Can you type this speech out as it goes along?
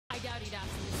studied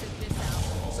after we took this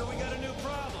out. So we got a new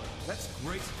problem. That's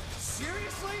great.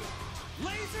 Seriously?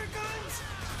 Laser guns?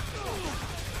 No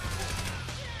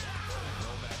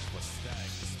match for Stag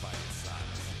despite its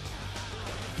size.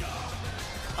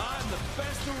 I'm the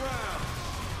best around.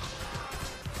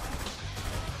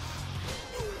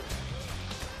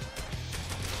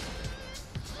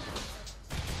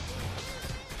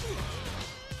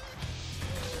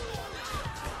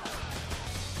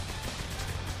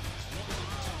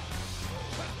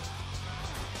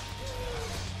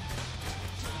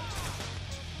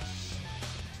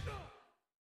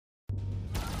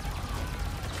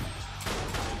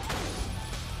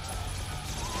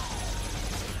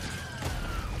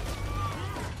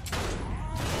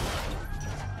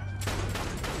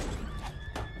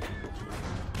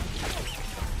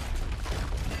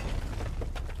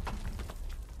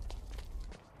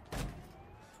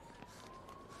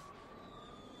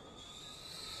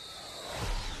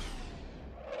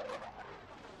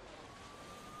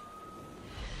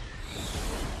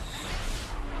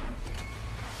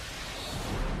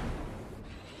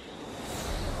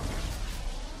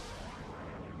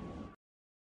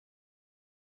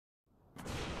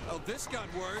 Oh, this got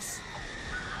worse.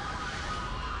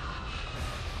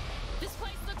 This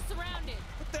place looks surrounded.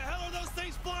 What the hell are those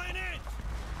things flying in?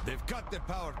 They've cut the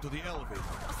power to the elevator.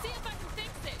 I'll see if I can fix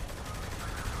it.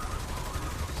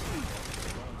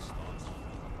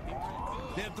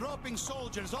 They're dropping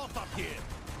soldiers off up here.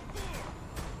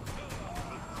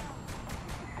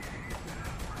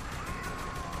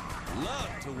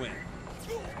 Love to win.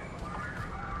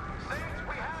 Saints,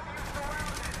 we have you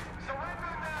surrounded.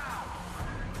 Surrender now.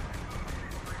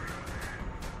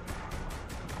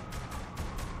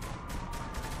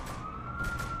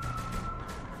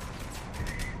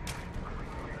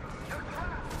 You're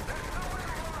trapped. There's nowhere to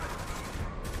run.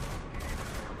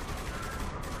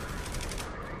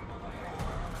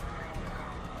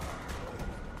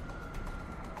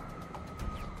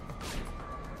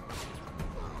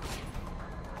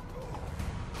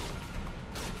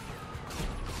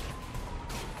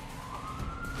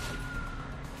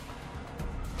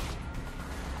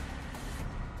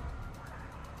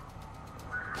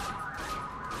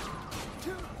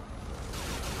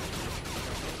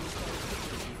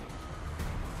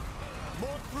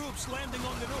 More troops landing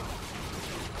on the roof.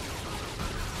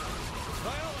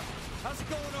 Viola, how's it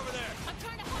going over there? I'm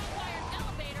trying to hotwire an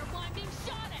elevator while I'm being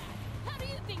shot at. How do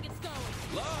you think it's going?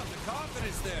 Love, the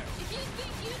confidence there. If you think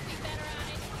you'd be better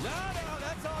at it. No,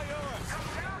 that's all yours. Come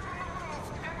down from the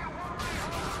roof. Give you one way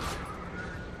home.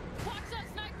 Watch those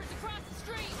snipers across the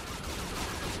street.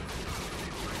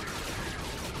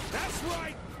 That's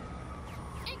right.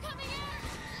 Incoming air!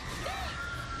 Stay!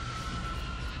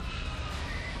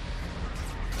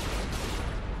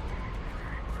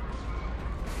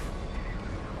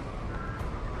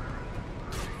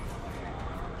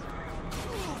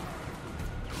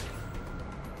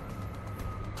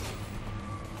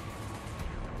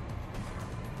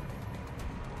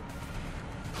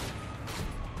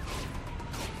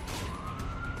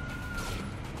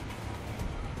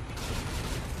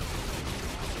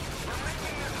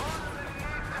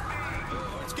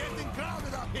 It's getting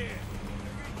crowded up here.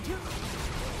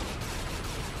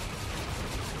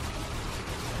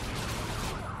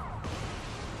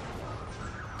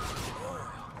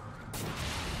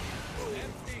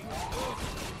 Empty.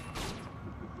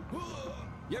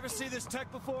 You ever see this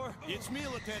tech before? It's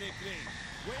military grade,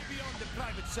 way beyond the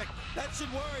private sector. That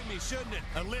should worry me, shouldn't it?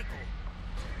 A little.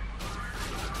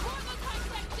 More of those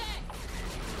high-tech jets!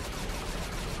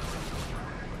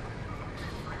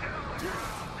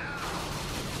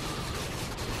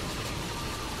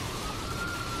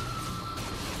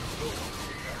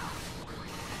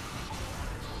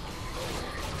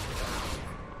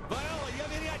 Viola, you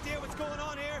have any idea what's going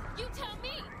on here? You tell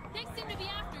me! They seem to be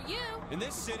after you! In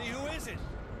this city, who isn't?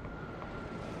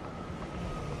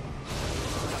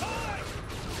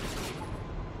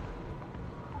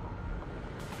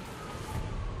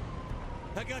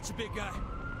 I got you, big guy.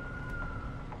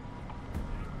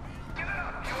 Get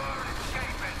up. You aren't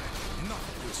escaping. Not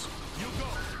this. You go.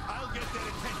 I'll get their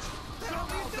attention. What are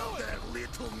you doing? There,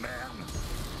 little man.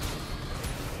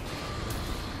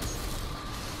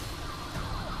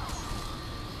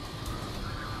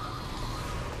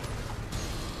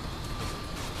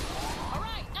 All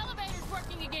right, elevator's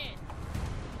working again.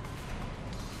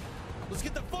 Let's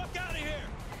get the fuck out of here!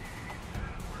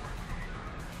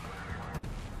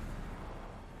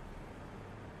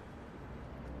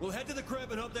 We'll head to the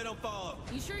crib and hope they don't follow.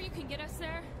 You sure you can get us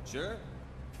there? Sure?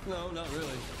 No, not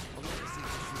really.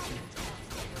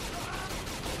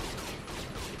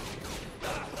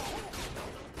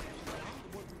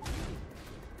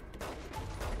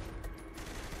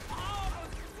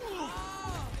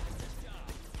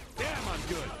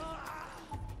 good.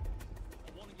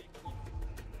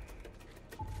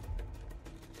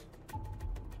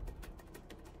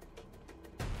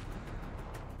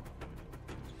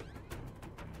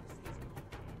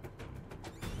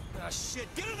 Ah,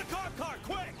 shit! Get in the car,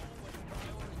 quick!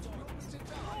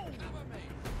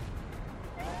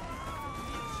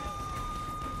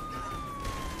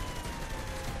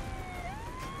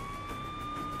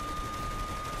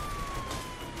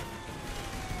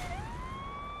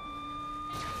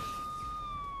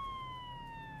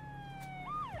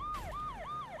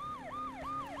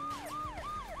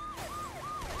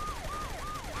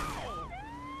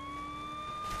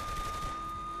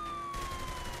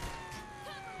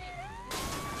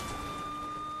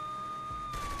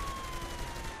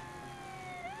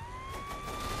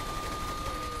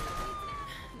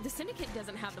 The Syndicate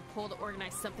doesn't have the pull to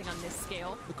organize something on this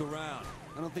scale. Look around.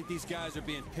 I don't think these guys are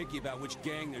being picky about which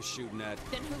gang they're shooting at.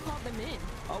 Then who called them in?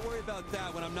 I'll worry about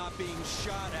that when I'm not being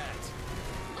shot at.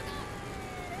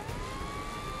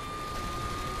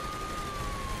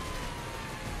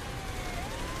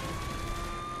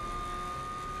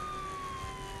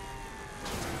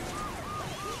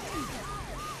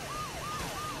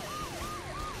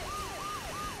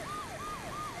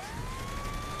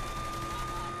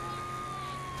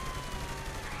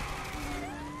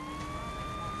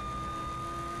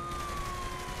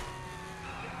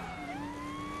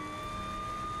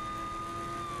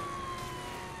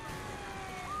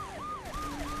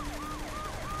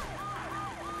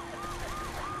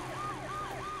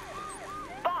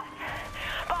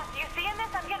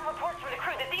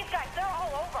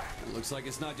 Looks like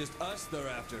it's not just us they're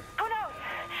after. Who knows?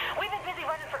 We've been busy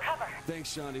running for cover.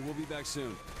 Thanks, Shaundi. We'll be back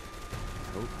soon.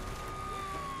 Oh.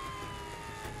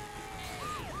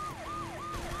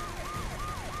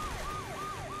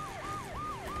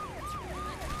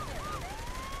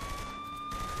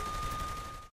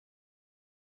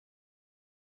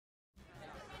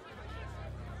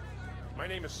 My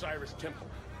name is Cyrus Temple,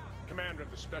 commander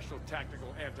of the Special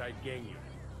Tactical Anti-Gang Unit.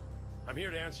 I'm here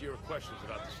to answer your questions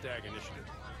about the Stag Initiative.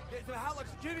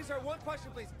 Excuse me, sir, one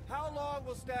question, please. How long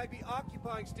will Stag be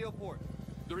occupying Steelport?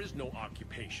 There is no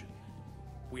occupation.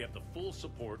 We have the full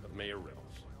support of Mayor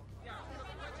Reynolds.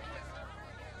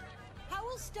 How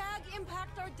will Stag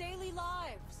impact our daily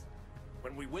lives?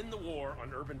 When we win the war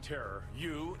on urban terror,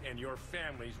 you and your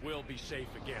families will be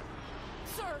safe again.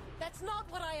 Sir, that's not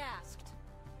what I asked.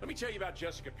 Let me tell you about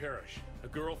Jessica Parrish, a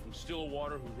girl from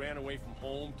Stillwater who ran away from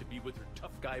home to be with her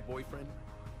tough guy boyfriend.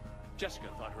 Jessica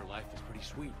thought her life was pretty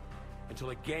sweet,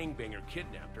 until a gangbanger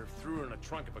kidnapped her, threw her in the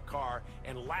trunk of a car,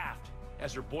 and laughed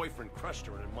as her boyfriend crushed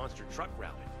her in a monster truck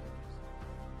rally.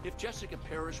 If Jessica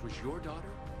Parrish was your daughter,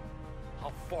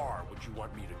 how far would you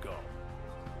want me to go?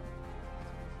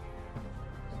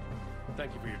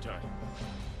 Thank you for your time.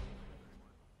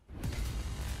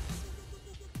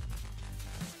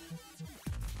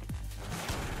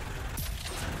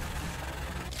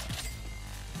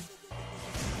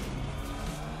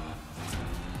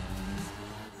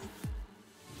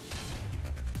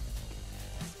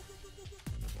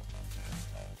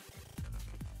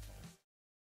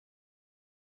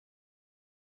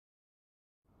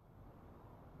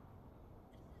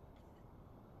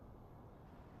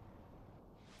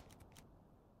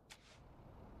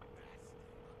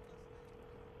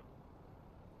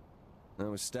 Now,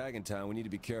 with Stag in town, we need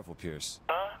to be careful, Pierce.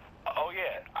 Huh? Oh,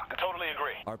 yeah. I totally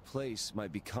agree. Our place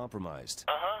might be compromised.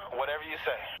 Uh-huh. Whatever you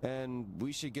say. And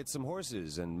we should get some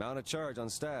horses and mount a charge on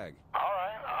Stag. All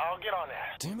right. I'll get on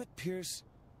that. Damn it, Pierce.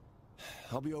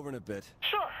 I'll be over in a bit.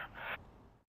 Sure.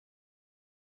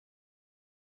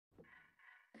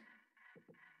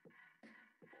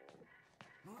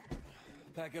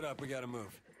 Pack it up. We gotta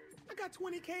move. I got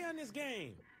 20K on this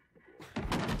game.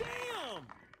 Damn!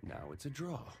 Now it's a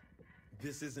draw.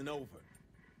 This isn't over.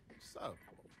 So,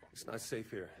 It's not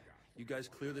safe here. You guys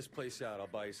clear this place out. I'll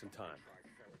buy you some time.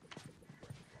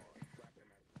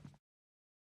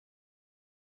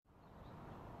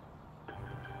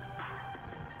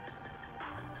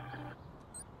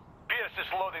 Pierce is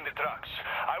loading the trucks.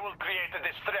 I will create a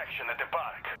distraction at the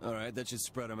park. All right, that should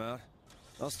spread them out.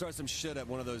 I'll start some shit at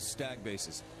one of those Stag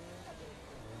bases.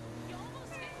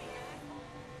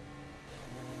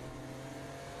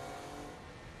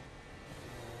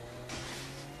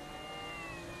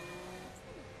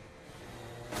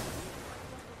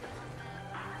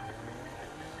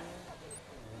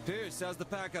 Pierce, how's the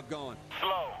pack-up going?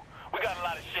 Slow. We got a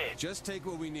lot of shit. Just take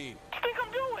what we need. What you think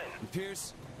I'm doing? And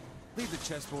Pierce, leave the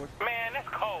chessboard. Man, that's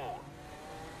cold.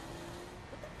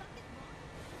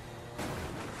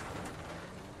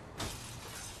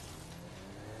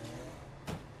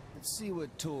 Let's see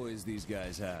what toys these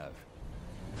guys have.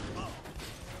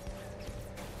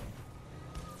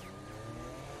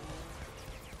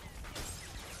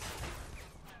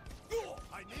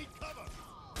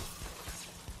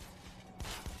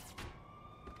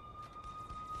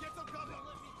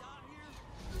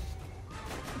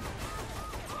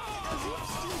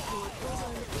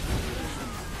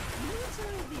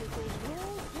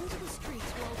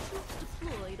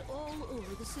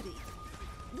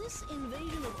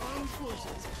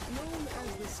 forces, known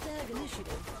as the Stag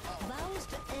Initiative, vows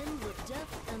to end the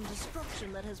death and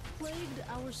destruction that has plagued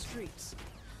our streets.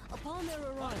 Upon their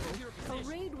arrival, a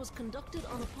raid was conducted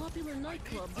on a popular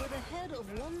nightclub where the head of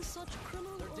one such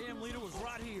criminal Their damn leader was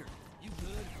right here. You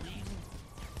good, Reed?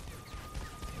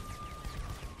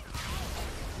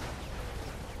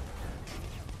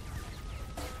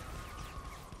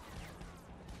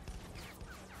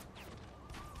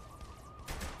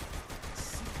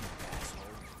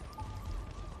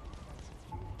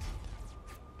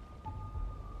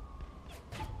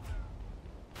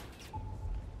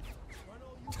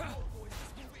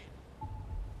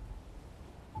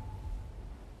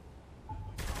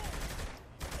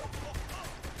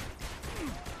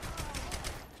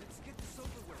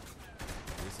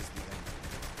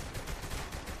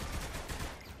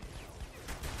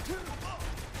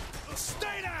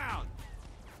 Stay down!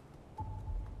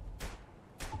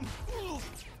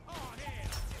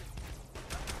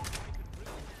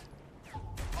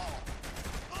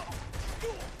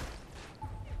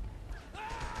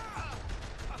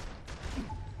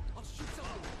 I'll shoot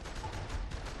something.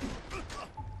 Put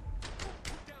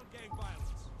down gang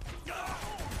violence.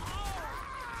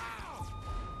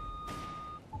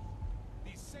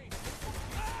 Be safe.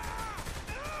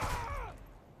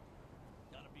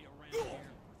 Gotta be around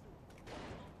here.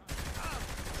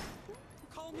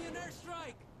 Call me an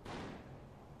airstrike!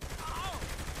 Ow!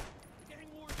 Gang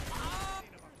warden! Ow!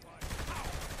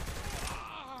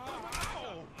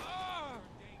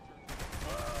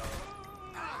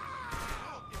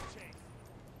 Ow! Get chased!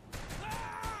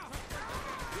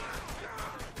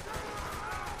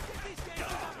 Get these gangs out!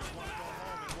 Just wanna go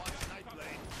home and watch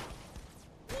Nightblade.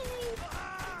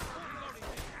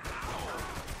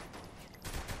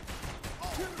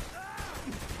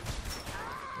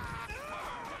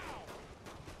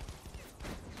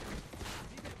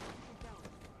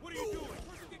 What are you doing?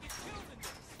 We're gonna get killed in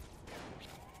this.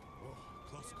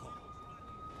 Close call.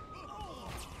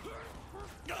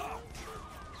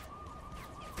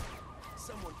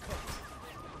 Someone cover.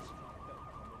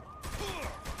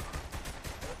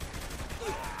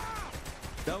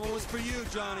 That one was for you,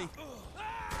 Johnny.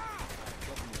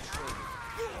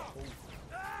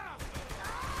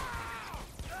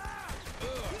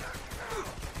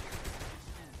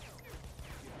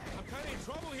 I'm kind of in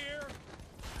trouble here.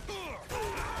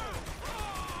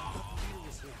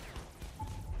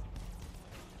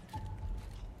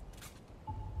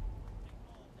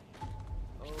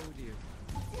 Oh dear.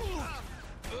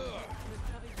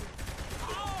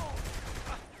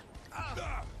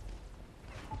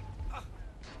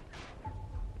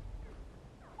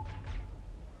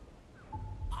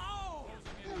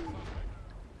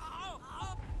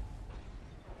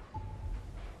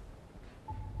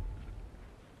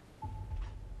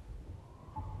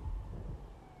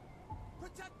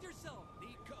 Protect yourself.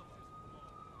 Need cover.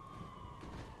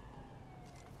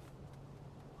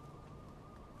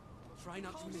 Try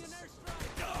not to miss.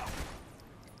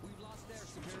 We've lost their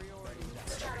superiority.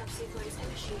 Startup sequence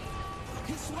initiated.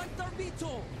 He swiped our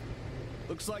VTOL.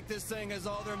 Looks like this thing has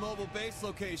all their mobile base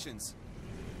locations.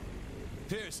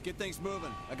 Pierce, get things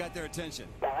moving. I got their attention.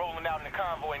 We're rolling out in the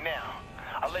convoy now.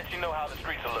 I'll let you know how the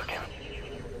streets are looking.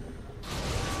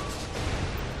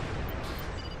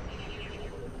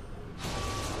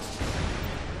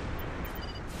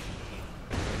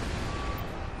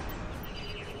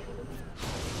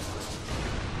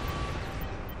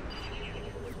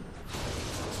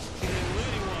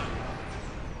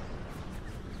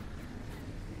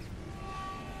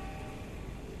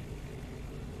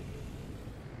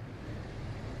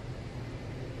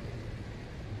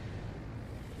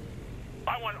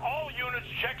 I want all units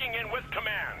checking in with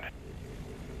command.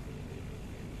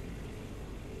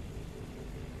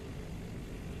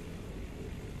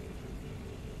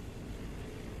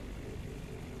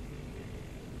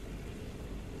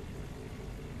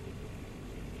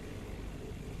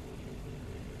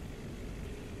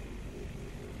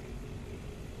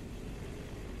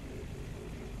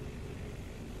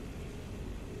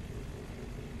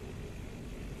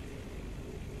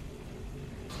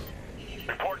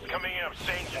 Reports coming in of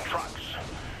Saints and trucks.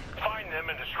 Find them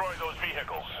and destroy those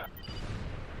vehicles.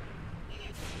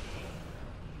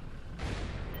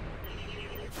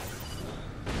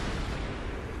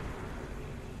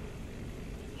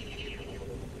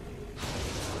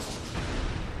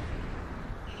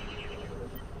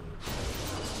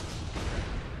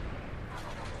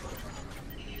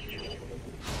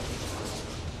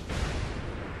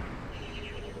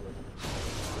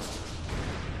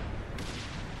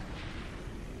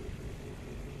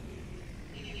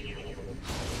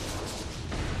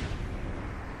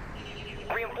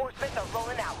 Reinforcements are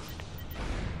rolling out.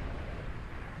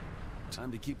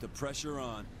 Time to keep the pressure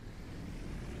on.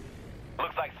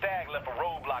 Looks like Stag left a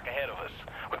roadblock ahead of us.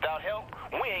 Without help,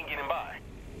 we ain't getting by.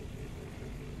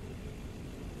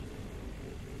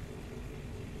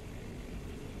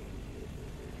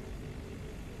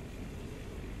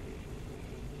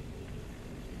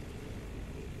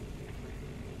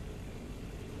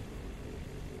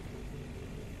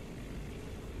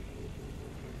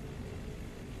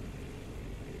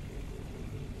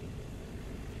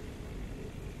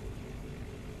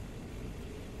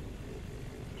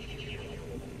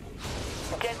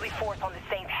 Deadly force on the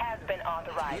Saints has been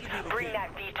authorized. Bring that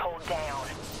VTOL down.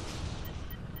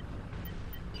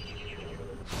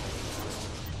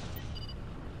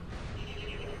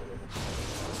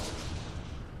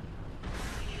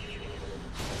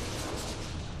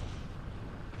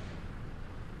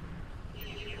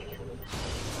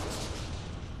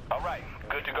 All right,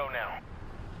 good to go now.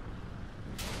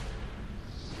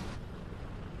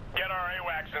 Get our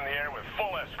AWACS in the air with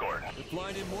full escort. They're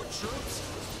flying in more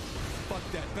troops?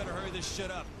 Fuck that, better hurry this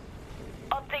shit up.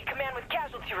 Update command with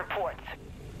casualty reports.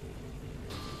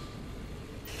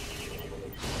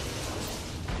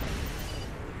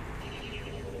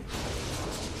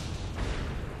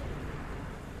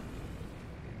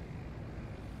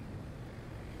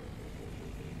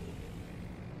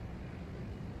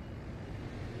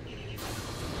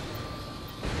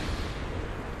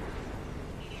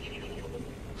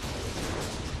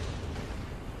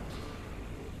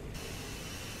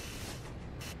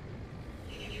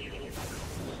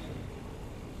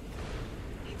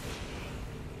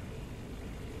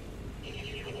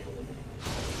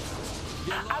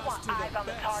 I want eyes on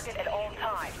the target at all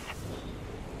times.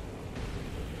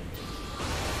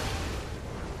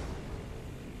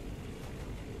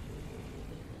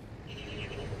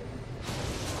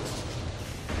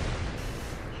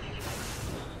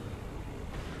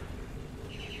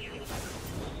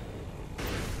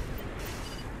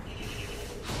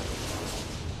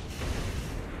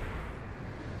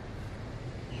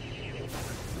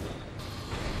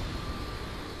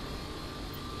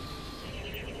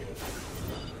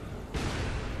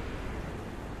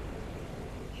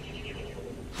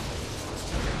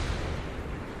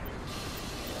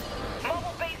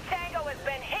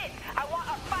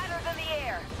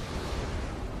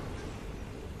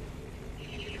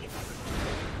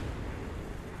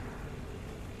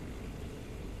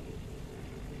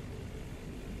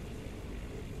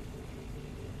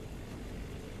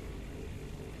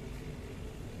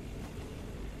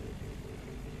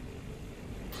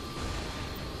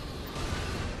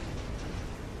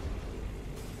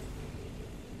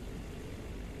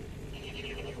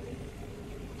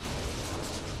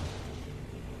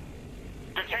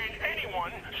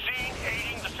 Seen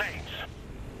aiding the Saints.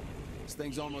 This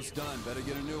thing's almost done. Better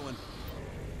get a new one.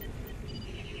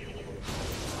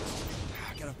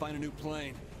 I gotta find a new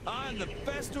plane. I'm the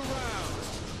best around.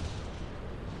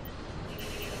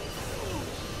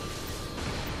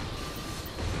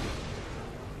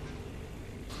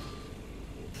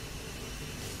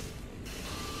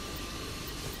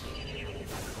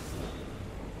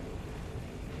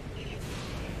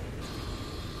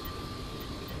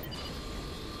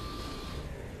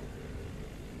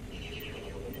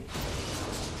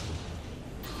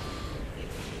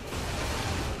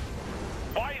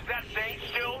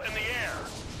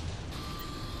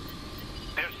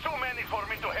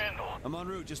 I'm en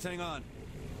route, just hang on.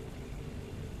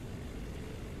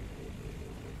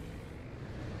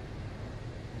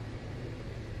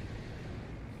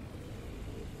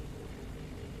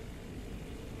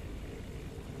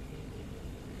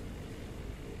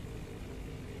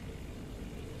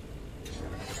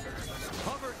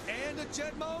 Hover and a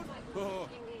jet mode? Oh,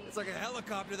 it's like a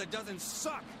helicopter that doesn't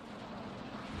suck.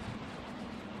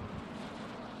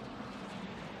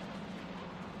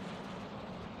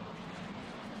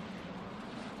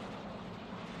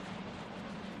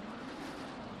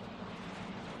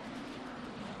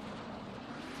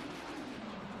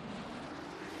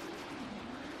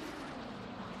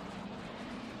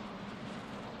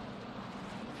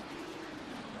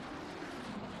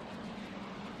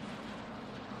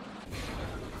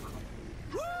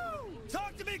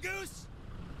 Talk to me, Goose!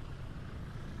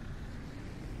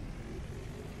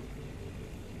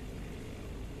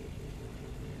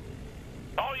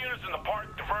 All units in the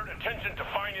park divert attention to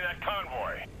finding that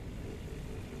convoy.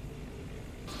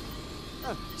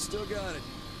 Still got it.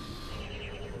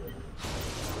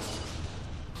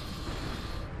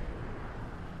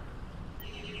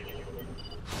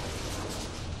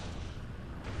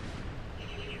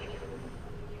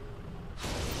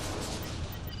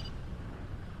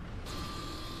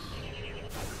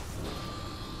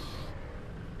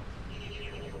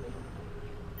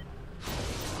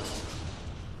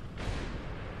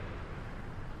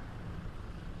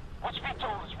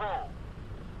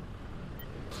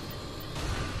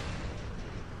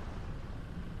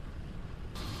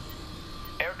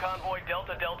 Convoy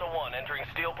Delta Delta 1 entering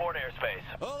Steelport airspace.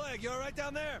 Oleg, you all right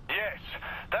down there? Yes.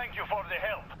 Thank you for the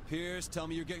help. Pierce, tell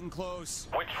me you're getting close.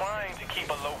 We're trying to keep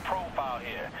a low profile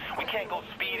here. We can't go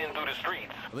speeding through the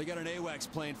streets. Well, they got an AWACS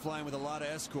plane flying with a lot of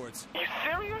escorts. You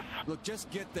serious? Look, just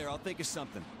get there. I'll think of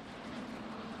something.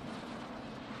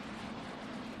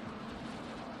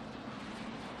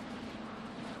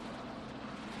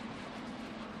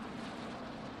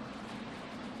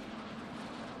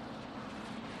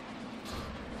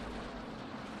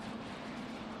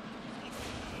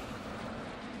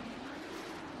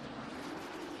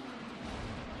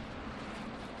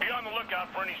 Be on the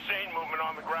lookout for any sane movement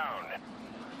on the ground.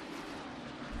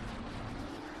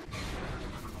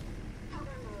 Cover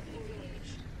mode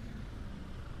engaged.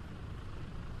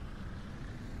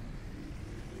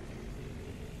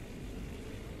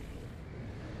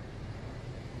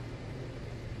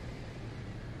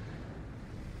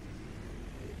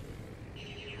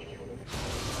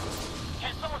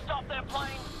 Can someone stop that plane?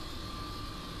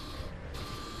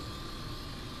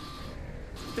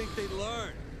 Think they'd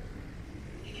learn.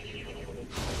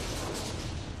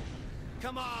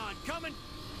 Come on, coming!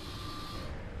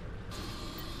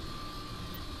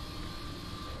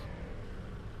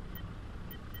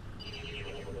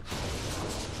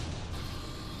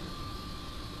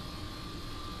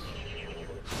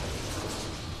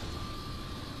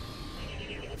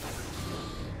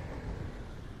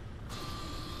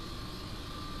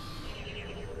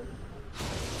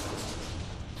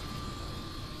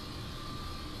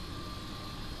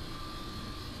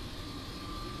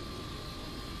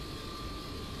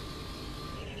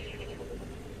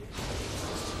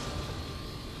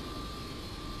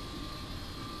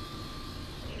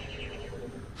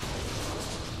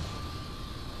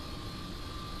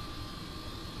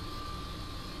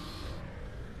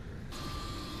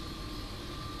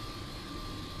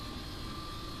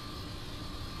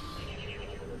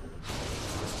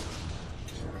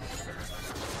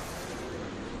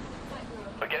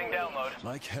 We're getting download.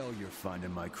 Like hell you're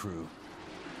finding my crew.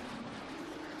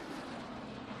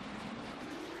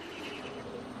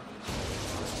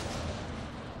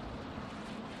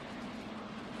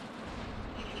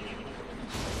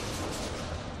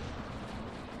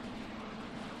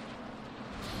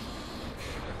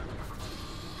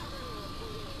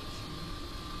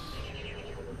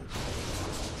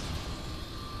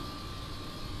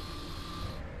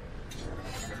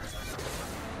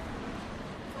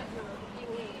 Flight mode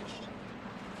engaged.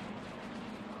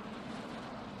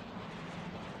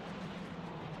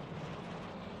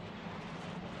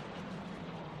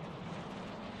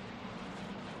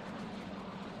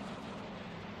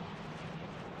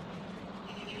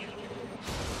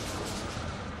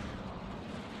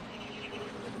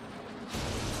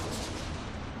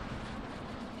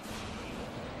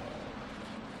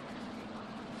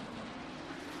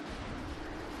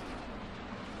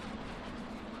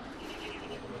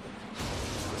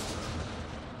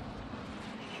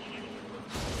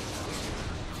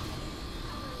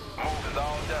 Move is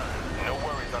all done. No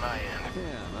worries on our end.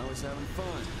 Yeah, I was having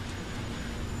fun.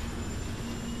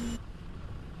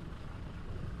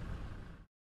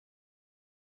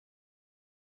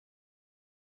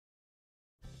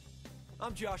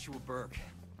 I'm Joshua Burke.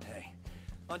 Hey.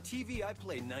 On TV, I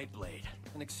play Nightblade,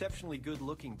 an exceptionally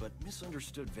good-looking but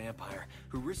misunderstood vampire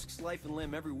who risks life and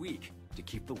limb every week to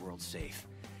keep the world safe.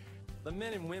 The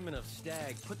men and women of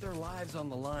Stag put their lives on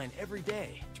the line every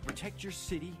day to protect your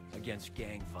city against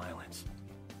gang violence.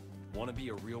 Want to be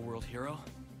a real-world hero?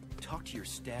 Talk to your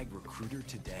Stag recruiter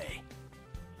today.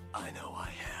 I know I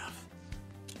have.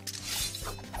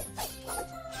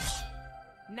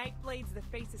 Nightblade's the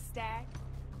face of Stag?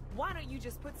 Why don't you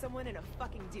just put someone in a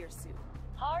fucking deer suit?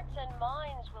 Hearts and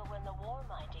minds will win the war,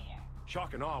 my dear.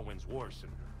 Shock and awe wins wars,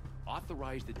 Senator.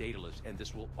 Authorize the data list and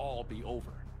this will all be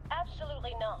over.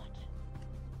 Absolutely not.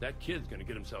 That kid's gonna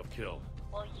get himself killed.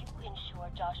 Will you ensure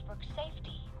Josh Burke's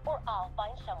safety? Or I'll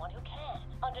find someone who can.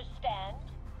 Understand?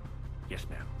 Yes,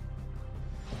 ma'am.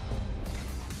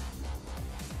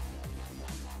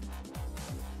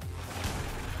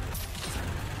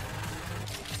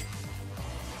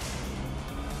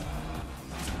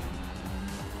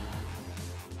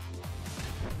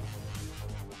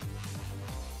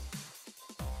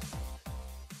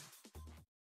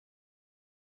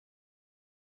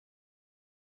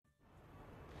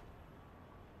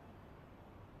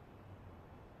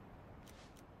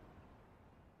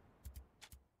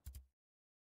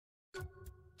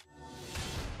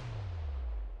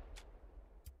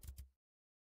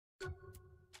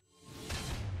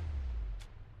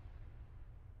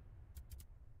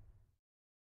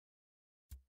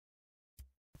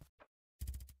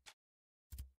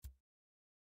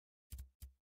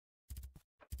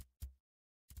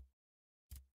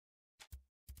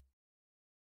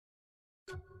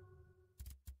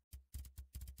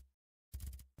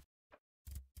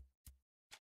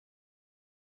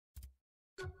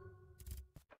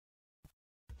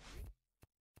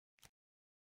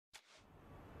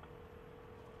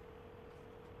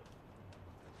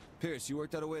 Pierce, you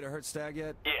worked out a way to hurt Stag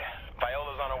yet? Yeah,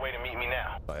 Viola's on her way to meet me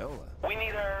now. Viola? We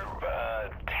need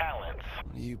her, talents.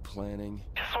 What are you planning?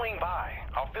 Just swing by.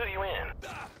 I'll fill you in.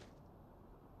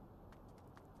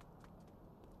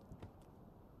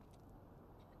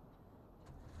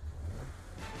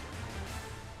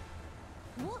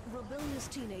 What rebellious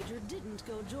teenager didn't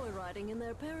go joyriding in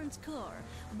their parents' car,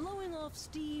 blowing off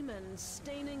steam and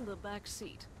staining the back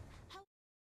seat?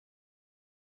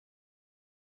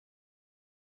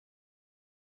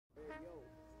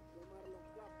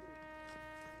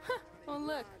 Oh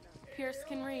look, Pierce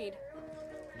can read.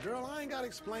 Girl, I ain't gotta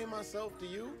explain myself to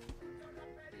you.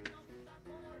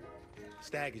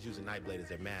 Stag is using Nightblade as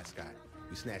their mascot.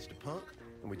 We snatch the punk,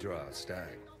 and we draw out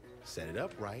Stag. Set it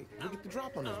up right, we get the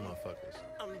drop on those motherfuckers.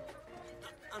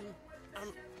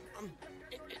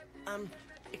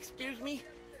 Excuse me?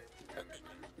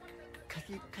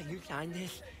 Can you sign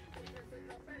this?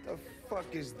 The fuck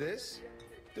is this?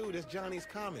 Dude, it's Johnny's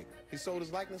comic. He sold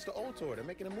his likeness to Ultor. They're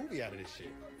making a movie out of this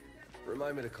shit.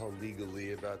 Remind me to call Legal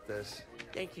Lee about this.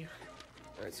 Thank you.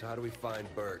 All right, so how do we find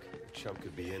Burke? The chump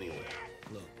could be anywhere.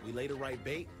 Look, we lay the right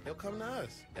bait, he'll come to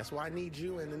us. That's why I need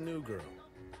you and the new girl.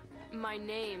 My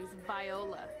name's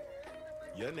Viola.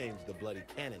 Your name's the Bloody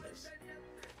Canoness.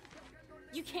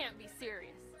 You can't be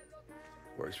serious.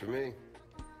 Works for me.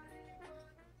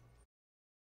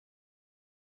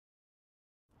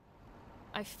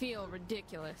 I feel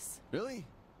ridiculous. Really?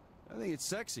 I think it's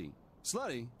sexy.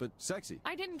 Slutty, but sexy.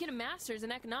 I didn't get a master's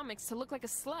in economics to look like a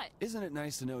slut. Isn't it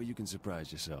nice to know you can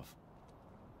surprise yourself?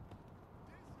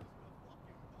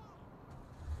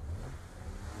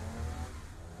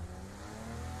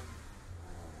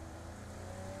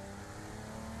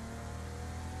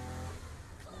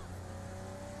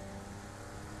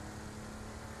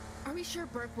 Are we sure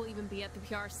Burke will even be at the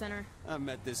PR center? I've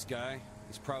met this guy.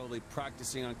 He's probably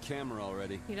practicing on camera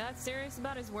already. You that serious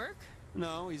about his work?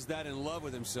 No, he's that in love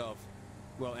with himself.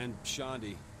 Well, and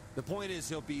Shandi. The point is,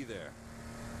 he'll be there.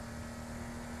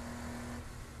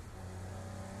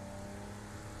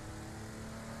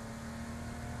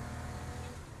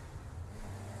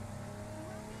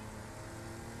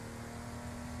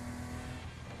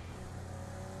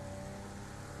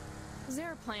 Is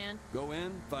there a plan? Go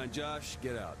in, find Josh,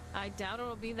 get out. I doubt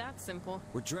it'll be that simple.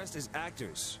 We're dressed as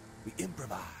actors. We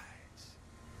improvise.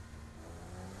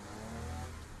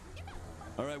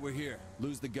 All right, we're here.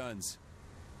 Lose the guns.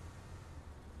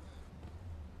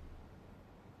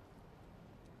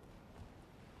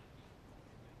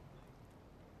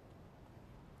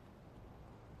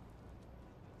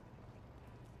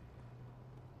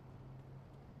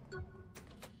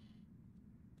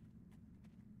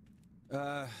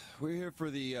 We're here for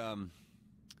the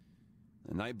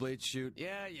Nightblade shoot.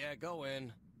 Yeah, go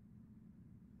in.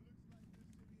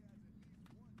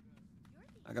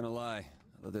 Not gonna lie,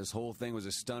 I thought this whole thing was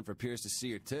a stunt for Pierce to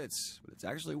see her tits, but it's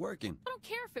actually working. I don't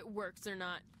care if it works or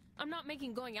not. I'm not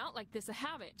making going out like this a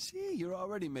habit. See, you're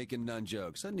already making nun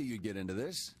jokes. I knew you'd get into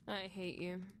this. I hate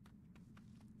you.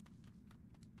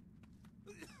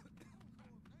 Woman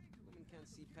can't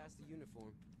see past the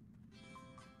uniform.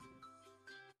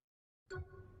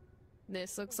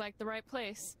 This looks like the right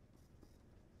place.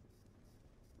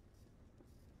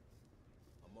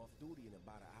 I'm off duty in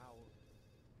about an hour.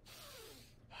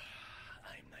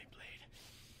 I'm Nightblade.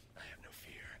 I have no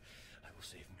fear. I will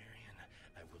save Marion.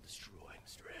 I will destroy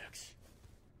Mr. X.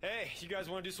 Hey, you guys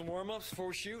want to do some warm-ups before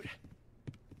we shoot?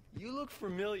 You look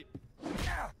familiar.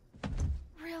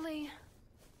 Really?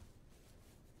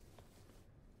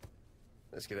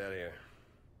 Let's get out of here.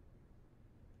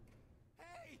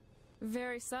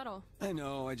 Very subtle. I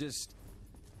know, I just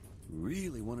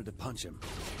really wanted to punch him.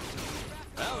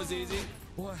 That was easy.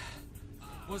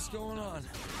 What's going on?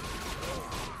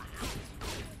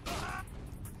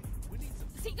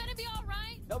 Is he gonna be all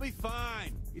right? He'll be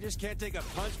fine. You just can't take a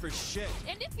punch for shit.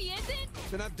 And if he isn't?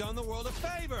 Then I've done the world a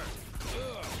favor.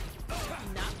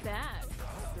 Not bad.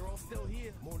 They're all still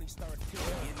here. Morningstar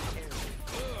activity in the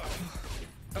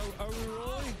area. Are we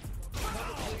rolling?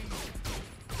 Cover, please.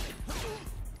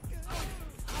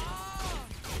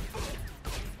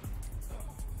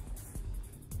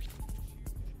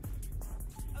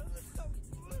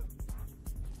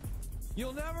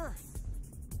 You'll never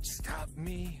Stop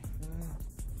me.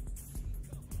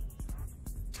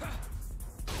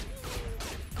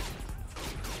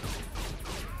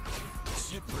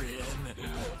 Cyprian.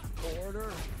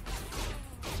 order.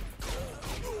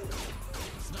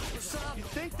 You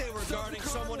think they were guarding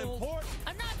someone important?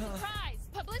 I'm not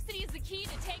surprised. Publicity is the key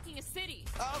to taking a city.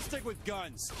 I'll stick with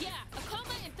guns. Yeah, a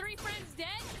coma and 3 friends dead?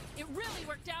 It really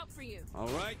worked out for you. All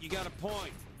right, you got a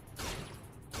point.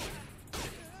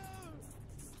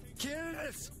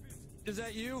 Candace! Is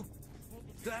that you?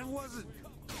 That wasn't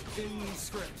in the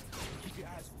script. Keep your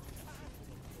eyes.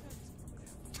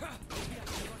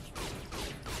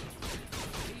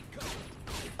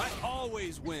 I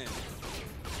always win.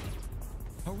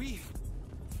 Are we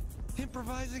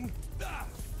improvising? Ah!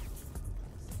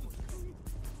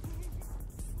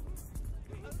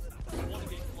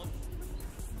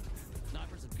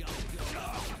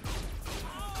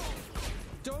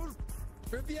 Don't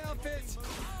rip the outfits.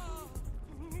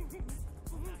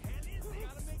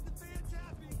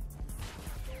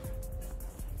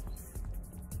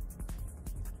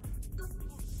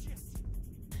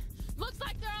 Looks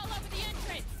like they're all over the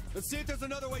entrance. Let's see if there's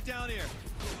another way down here.